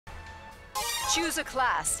Choose a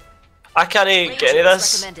class. I can't get any of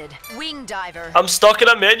this. Wing diver. I'm stuck in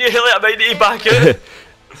a menu, Elliot. I might need to back out.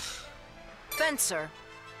 Fencer.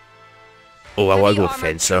 Oh, I want to go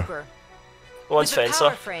fencer. One's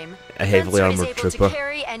fencer. A heavily armored trooper.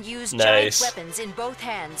 Nice. Weapons in both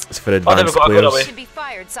hands. It's for advanced players. Can be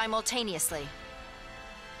fired simultaneously.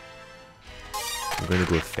 I'm going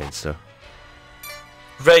to go fencer.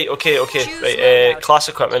 Right. Okay. Right. Class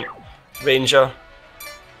equipment. Ranger.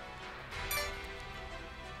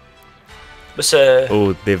 What's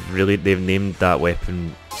Oh, they've named that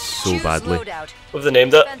weapon so badly. What have they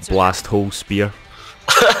named it? Blast hole spear.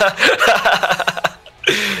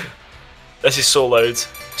 This is so loud.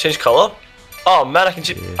 Change colour? Oh man, I can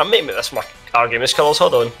change. I might make this my RAVE colours.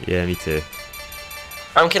 Hold on. Yeah, me too.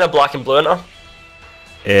 I'm kind of black and blue, aren't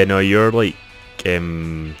I? No, you're like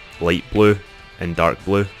light blue and dark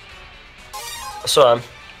blue. So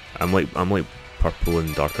I'm like purple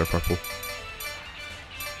and darker purple.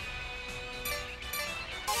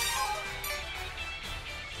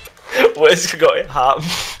 What is going to happen?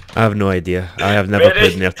 I have no idea. I have never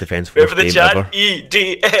played an Earth Defense Force game ever.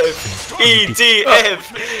 EDF! EDF!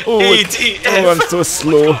 EDF! Oh, I'm so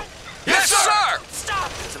slow. Yes, sir!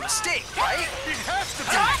 Stop! It's a mistake, right?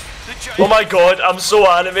 Oh my god, I'm so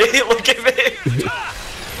animated. Look at me.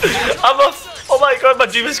 Oh my god, my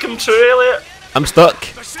dream has come true, Elliot. I'm stuck.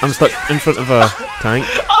 I'm stuck in front of a tank.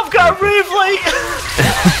 I've got a rave light.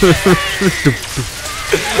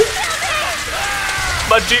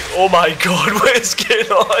 My dream. Oh my god, what is going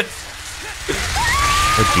on?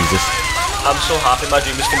 Oh Jesus. I'm so happy my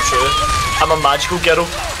dream has come true. I'm a magical girl.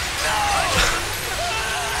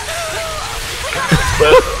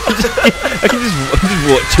 I can just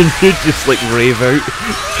watching you just like rave out.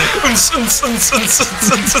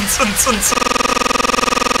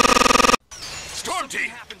 Storm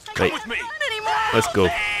team, right. with me. Let's go.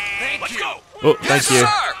 Let's go. Oh, thank you.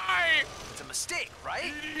 It's a mistake,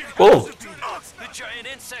 right? Oh. The giant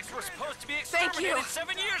insects were supposed to be Thank you.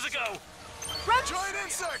 7 years ago. Giant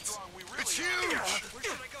insects. It's huge.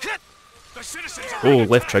 Hit. The citizens are Oh,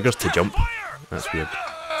 left triggers to jump. That's weird.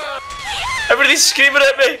 Everybody's screaming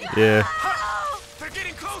at me. Yeah. They're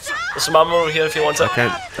getting closer. There's some ammo over here if you want it.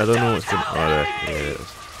 I don't know what's going on. Oh, there. Yeah, it is.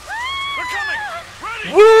 They're coming.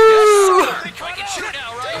 Ready? Woo! I can shoot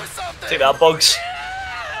now, right? Take that, bugs.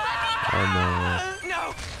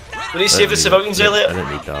 No. We need to save the civilians, Elliot. I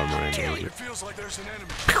don't need the armor anymore. It feels like there's an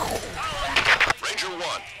enemy. Ranger 1,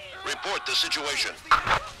 report the situation.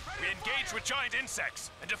 We engaged with giant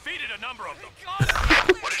insects and defeated a number of them.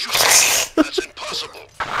 What did you say? That's impossible.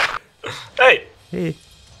 Hey, Hey,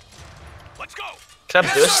 Let's go. can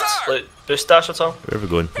I boost? Like, boost dash or something? where are we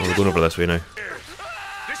going? Oh, we're going over this way now.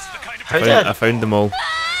 This is the kind of How did I found them all.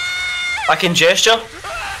 I can gesture? I'll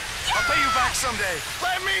pay you back someday.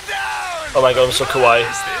 Let me down. Oh my god, I'm so kawaii. Is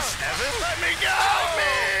this heaven? Let me go.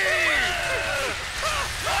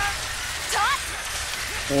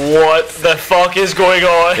 What the fuck is going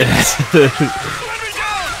on? Let me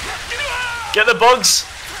down. Get the bugs!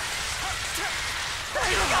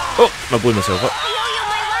 Oh, I blew myself up.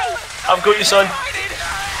 I've got you, son.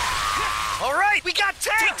 All right, we got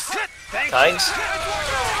tanks. Tanks?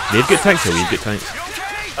 They've got tanks or we've got tanks?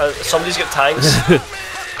 Somebody's got tanks.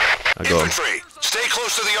 I got them. Infantry, stay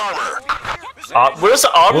close to the armor. Where's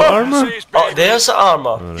the armor? What armor? Oh, there's the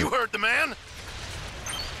armor. You heard the man.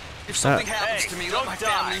 If something happens to me, let my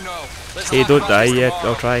family know. Hey, don't die yet.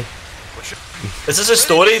 I'll try. Is this a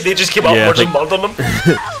story? They just came up Yeah, and I were just think- murdering them?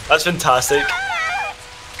 That's fantastic.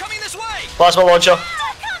 Coming this way. Plasma launcher.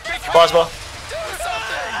 Plasma.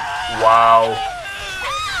 Wow.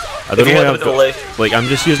 I don't If you know hit why them I've with the got, leg. like, I'm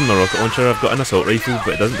just using the rocket launcher. I've got an assault rifle,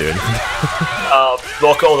 but it doesn't do anything.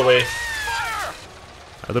 Rocket all the way.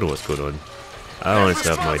 I don't know what's going on. I honestly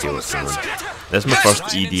have no idea what's going on. This is my first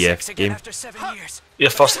EDF game. After 7 years. Your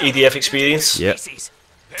first EDF experience? Yep. There's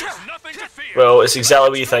nothing to fear. Well, it's exactly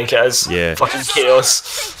what you think it is. Yeah. Fucking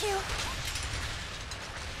chaos.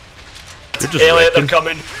 You're just Elliot, they're wrecking.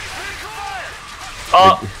 coming.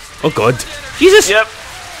 Oh, Oh god. Jesus! yep.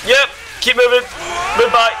 Yep. Keep moving.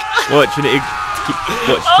 Move back. Watch, we need to keep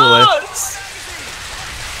watch to the left. Oh, it's...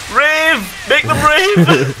 Rave! Make them rave!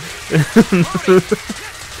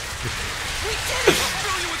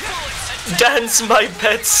 Dance my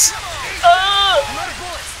pets! Ah!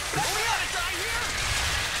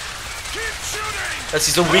 This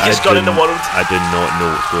is the weakest gun in the world. I do not know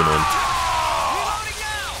what's going on.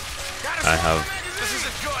 I have.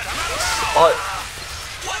 Oh,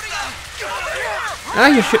 Ah,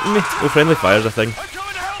 you're shooting me. Oh, friendly fire's a thing.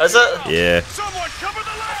 is it? Yeah. Someone cover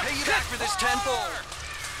the left. Pay you back for this tenfold.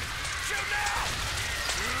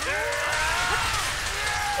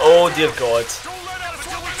 Oh dear God.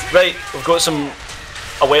 Right, we've got some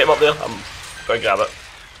away up there. I'm gonna grab it.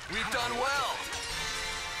 We've done well.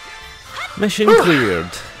 Mission cleared.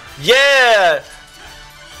 Yeah!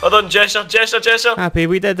 Well done, Jester. Happy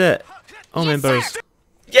we did it. All members.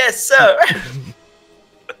 Yes, sir!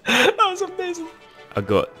 That was amazing. I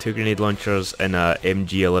got 2 grenade launchers and a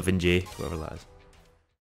MG11J, whatever that is.